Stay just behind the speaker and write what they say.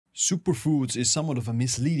Superfoods is somewhat of a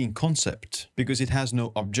misleading concept because it has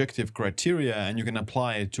no objective criteria and you can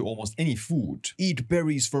apply it to almost any food. Eat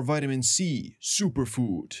berries for vitamin C,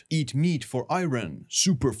 superfood. Eat meat for iron,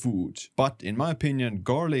 superfood. But in my opinion,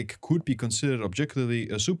 garlic could be considered objectively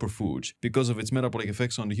a superfood because of its metabolic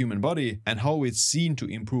effects on the human body and how it's seen to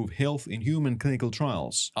improve health in human clinical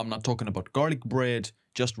trials. I'm not talking about garlic bread,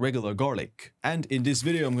 just regular garlic. And in this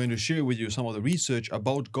video, I'm going to share with you some of the research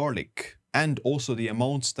about garlic and also the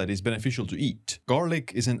amounts that is beneficial to eat.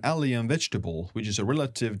 Garlic is an allium vegetable, which is a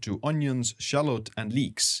relative to onions, shallot, and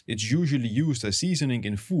leeks. It's usually used as seasoning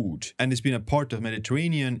in food and has been a part of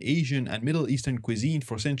Mediterranean, Asian, and Middle Eastern cuisine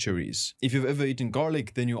for centuries. If you've ever eaten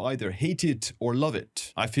garlic, then you either hate it or love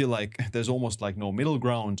it. I feel like there's almost like no middle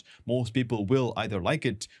ground. Most people will either like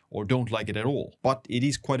it or don't like it at all. But it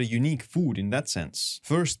is quite a unique food in that sense.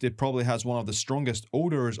 First, it probably has one of the strongest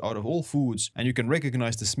odors out of all foods, and you can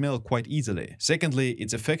recognize the smell quite easily. Secondly,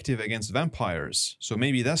 it's effective against vampires, so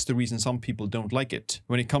maybe that's the reason some people don't like it.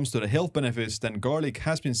 When it comes to the health benefits, then garlic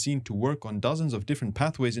has been seen to work on dozens of different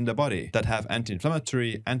pathways in the body that have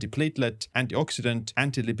anti-inflammatory, anti-platelet, antioxidant,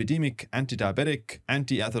 anti-lipidemic, anti-diabetic,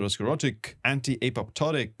 anti-atherosclerotic,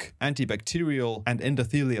 anti-apoptotic, antibacterial, and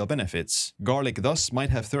endothelial benefits. Garlic thus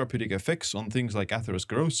might have therapeutic effects on things like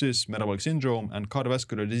atherosclerosis, metabolic syndrome, and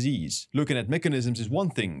cardiovascular disease. Looking at mechanisms is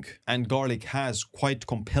one thing, and garlic has quite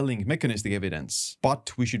compelling mechanistic evidence,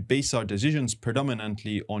 but we should base our decisions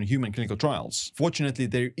predominantly on human clinical trials. Fortunately,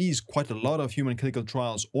 there is quite a lot of human clinical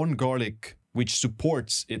trials on garlic which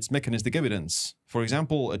supports its mechanistic evidence. For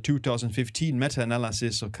example, a 2015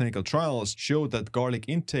 meta-analysis of clinical trials showed that garlic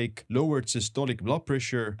intake lowered systolic blood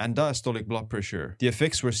pressure and diastolic blood pressure. The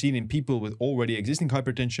effects were seen in people with already existing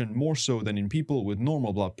hypertension more so than in people with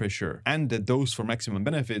normal blood pressure, and the dose for maximum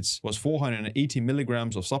benefits was 480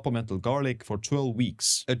 milligrams of supplemental garlic for 12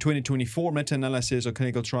 weeks. A 2024 meta-analysis of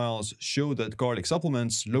clinical trials showed that garlic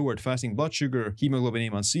supplements lowered fasting blood sugar,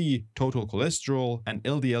 hemoglobin A1c, total cholesterol, and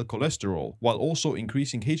LDL cholesterol, while also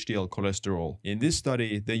increasing HDL cholesterol. In this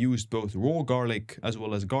study, they used both raw garlic as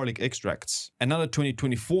well as garlic extracts. Another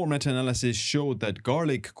 2024 meta-analysis showed that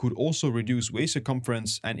garlic could also reduce waist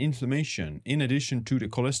circumference and inflammation in addition to the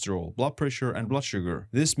cholesterol, blood pressure, and blood sugar.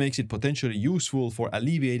 This makes it potentially useful for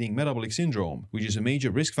alleviating metabolic syndrome, which is a major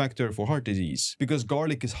risk factor for heart disease. Because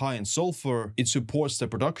garlic is high in sulfur, it supports the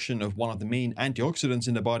production of one of the main antioxidants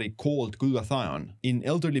in the body called glutathione. In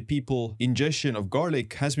elderly people, ingestion of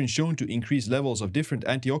garlic has been shown to increase levels of different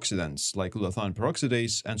antioxidants like glutathione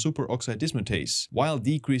peroxidase and superoxide dismutase, while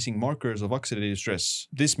decreasing markers of oxidative stress.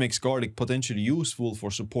 This makes garlic potentially useful for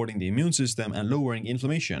supporting the immune system and lowering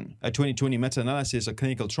inflammation. A 2020 meta-analysis of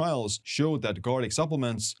clinical trials showed that garlic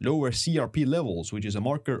supplements lower CRP levels, which is a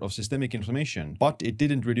marker of systemic inflammation, but it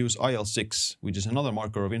didn't reduce IL-6, which is another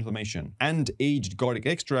marker of inflammation. And aged garlic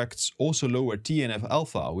extracts also lower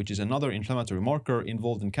TNF-alpha, which is another inflammatory marker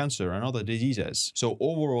involved in cancer and other diseases. So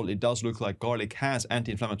overall, it does look like garlic has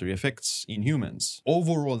anti-inflammatory effects in humans.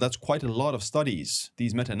 Overall, that's quite a lot of studies.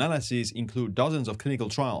 These meta-analyses include dozens of clinical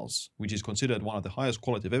trials, which is considered one of the highest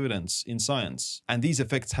quality of evidence in science. And these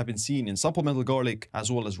effects have been seen in supplemental garlic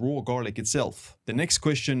as well as raw garlic itself. The next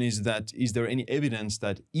question is there any evidence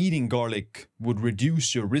that eating garlic would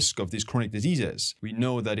reduce your risk of these chronic diseases? We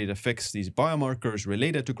know that it affects these biomarkers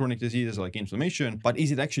related to chronic diseases like inflammation, but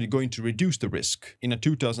is it actually going to reduce the risk? In a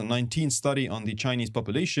 2019 study on the Chinese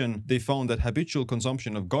population, they found that habitual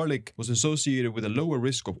consumption of garlic was associated with a lower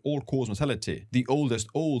risk of all-cause mortality. The oldest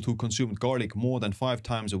old who consumed garlic more than 5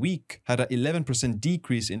 times a week had an 11%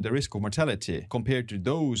 decrease in the risk of mortality compared to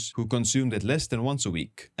those who consumed it less than once a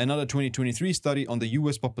week. Another 2023 study on the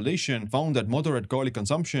US population found that moderate garlic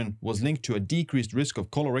consumption was linked to a decreased risk of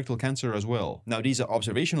colorectal cancer as well. Now, these are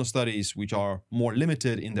observational studies which are more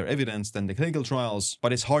limited in their evidence than the clinical trials,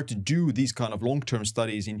 but it's hard to do these kind of long-term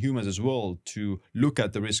studies in humans as well to look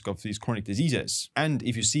at the risk of these chronic diseases. And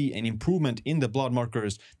if you see an improvement in the blood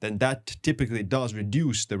markers, then that typically does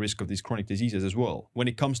reduce the risk of these chronic diseases as well. When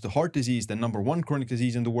it comes to heart disease, the #1 chronic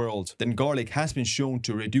disease in the world, then garlic has been shown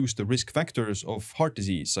to reduce the risk factors of heart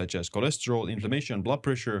disease, such as cholesterol, inflammation, blood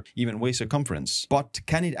pressure, even waist circumference. But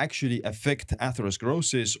can it actually affect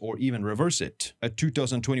atherosclerosis or even reverse it? A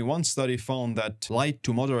 2021 study found that light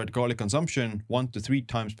to moderate garlic consumption 1 to 3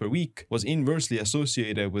 times per week was inversely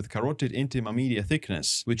associated with carotid intima media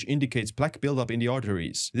thickness, which indicates plaque buildup in the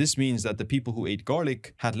arteries. This means that the people who ate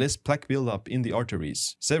garlic had less plaque buildup in the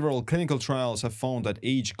arteries. Several clinical trials have found that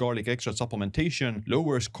aged garlic extract supplementation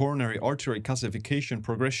lowers coronary artery calcification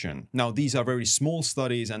progression. Now, these are very small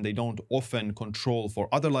studies and they don't often control for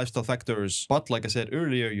other lifestyle factors, but like I said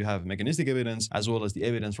earlier, you have mechanistic evidence as well as the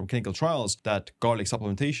evidence from clinical trials that garlic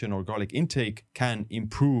supplementation or garlic intake can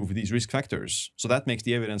improve these risk factors. So that makes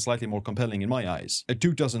the evidence slightly more compelling in my eyes. A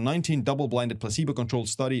 2019 double-blinded placebo-controlled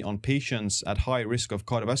study on patients at high risk of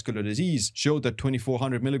cardiovascular disease showed that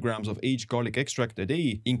 2400 milligrams of aged garlic extract a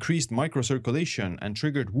day increased microcirculation and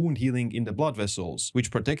triggered wound healing in the blood vessels,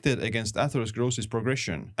 which protected against atherosclerosis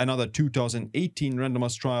progression. Another 2018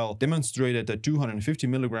 randomized trial demonstrated that 250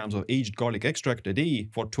 milligrams of aged garlic extract a day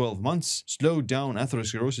for 12 months slowed down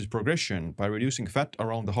atherosclerosis progression by reducing fat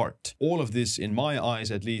around the heart. All of this, in my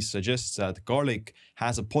eyes at least, suggests that garlic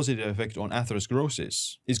has a positive effect on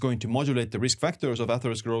atherosclerosis. It's going to modulate the risk factors of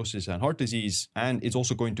atherosclerosis and heart disease, and it's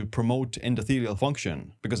also going to promote endothelial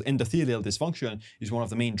function, because endothelial dysfunction is one of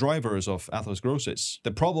the main drivers of atherosclerosis.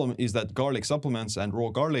 The problem is that garlic supplements and raw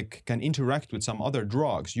garlic can interact with some other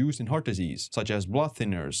drugs used in heart disease, such as blood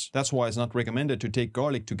thinners. That's why it's not recommended to take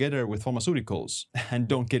garlic together with pharmaceuticals. And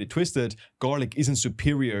don't get it twisted, garlic isn't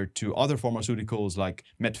superior to other pharmaceuticals like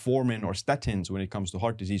metformin or statins when it comes to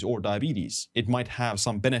heart disease or diabetes. It might have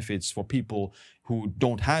some benefits for people who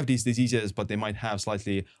don't have these diseases, but they might have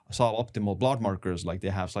slightly suboptimal blood markers, like they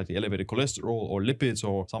have slightly elevated cholesterol or lipids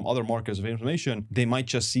or some other markers of inflammation. They might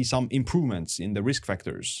just see some improvements in the risk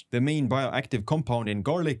factors. The main bioactive compound in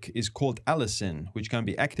garlic is called allicin, which can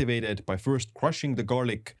be activated by first crushing the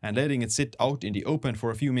garlic and letting it sit out in the open for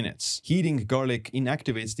a few minutes. Heating garlic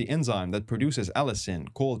inactivates the enzyme that produces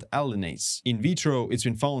allicin, called allinase. In vitro, it's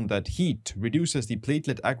been found that heat reduces the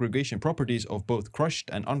platelet aggregation properties of both crushed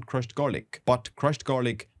and uncrushed garlic, but crushed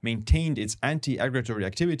garlic maintained its anti-aggregatory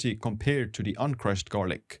activity compared to the uncrushed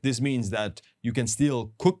garlic. This means that you can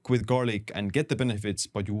still cook with garlic and get the benefits,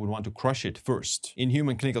 but you would want to crush it first. In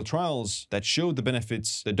human clinical trials that showed the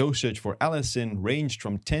benefits, the dosage for allicin ranged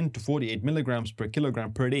from 10 to 48 milligrams per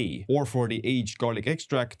kilogram per day, or for the aged garlic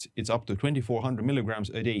extract, it's up to 2400 milligrams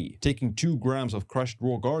a day. Taking 2 grams of crushed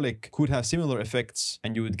raw garlic could have similar effects,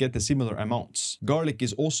 and you would get the similar amounts. Garlic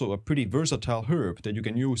is also a pretty versatile herb that you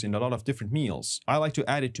can use in a lot of different meals. I like to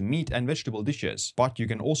add it to meat and vegetable dishes, but you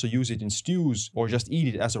can also use it in stews or just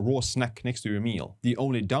eat it as a raw snack next to your meal. The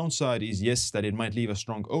only downside is, yes, that it might leave a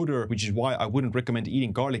strong odor, which is why I wouldn't recommend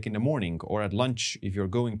eating garlic in the morning or at lunch if you're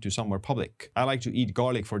going to somewhere public. I like to eat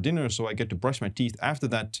garlic for dinner so I get to brush my teeth after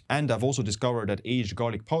that, and I've also discovered that aged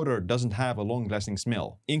garlic powder doesn't have a long-lasting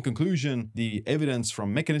smell. In conclusion, the evidence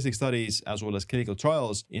from mechanistic studies as well as clinical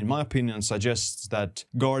trials, in my opinion, suggests that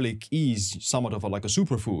garlic is somewhat of like a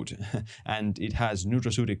superfood and it has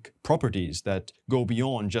nutraceutic properties that go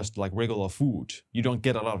beyond just like regular food. You don't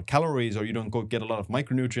get a lot of calories, or you don't get a lot of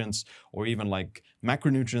micronutrients or even like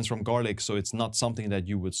macronutrients from garlic, so it's not something that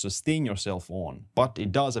you would sustain yourself on. But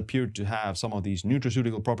it does appear to have some of these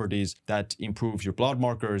nutraceutical properties that improve your blood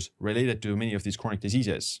markers related to many of these chronic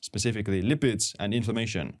diseases, specifically lipids and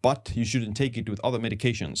inflammation. But you shouldn't take it with other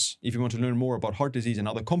medications. If you want to learn more about heart disease and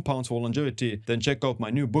other compounds for longevity, then check out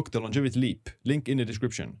my new book, The Longevity Leap. Link in the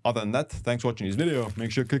description. Other than that, thanks for watching this video.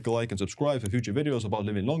 Make sure to click a like and subscribe for future videos about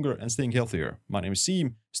living longer and staying healthier. My name is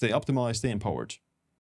Siim. Stay optimized, stay empowered.